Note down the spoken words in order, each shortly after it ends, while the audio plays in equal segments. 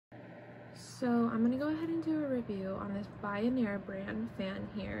So I'm gonna go ahead and do a review on this Bionaire brand fan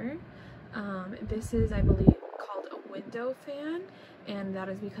here. This is, I believe, called a window fan, and that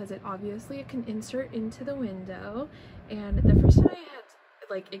is because it can insert into the window. And the first time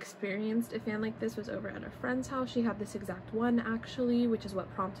I had experienced a fan like this was over at a friend's house. She had this exact one actually, which is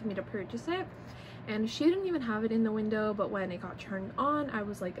what prompted me to purchase it. And she didn't even have it in the window, but when it got turned on, I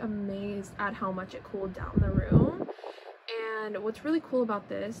was like amazed at how much it cooled down the room. And what's really cool about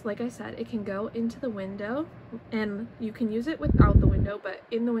this, like I said, it can go into the window and you can use it without the window, but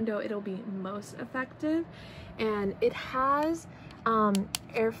in the window it'll be most effective. And it has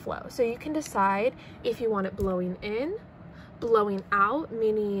airflow, so you can decide if you want it blowing in, blowing out,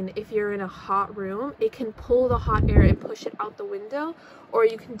 meaning if you're in a hot room, it can pull the hot air and push it out the window, or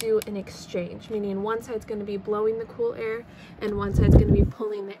you can do an exchange, meaning one side's going to be blowing the cool air and one side's going to be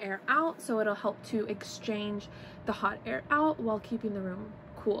pulling the air out, so it'll help to exchange the hot air out while keeping the room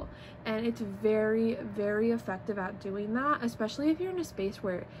cool. And it's very, very effective at doing that, especially if you're in a space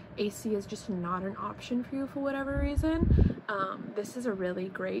where AC is just not an option for you for whatever reason. This is a really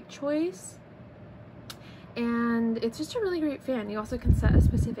great choice. And it's just a really great fan. You also can set a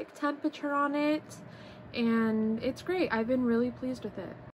specific temperature on it, and it's great. I've been really pleased with it.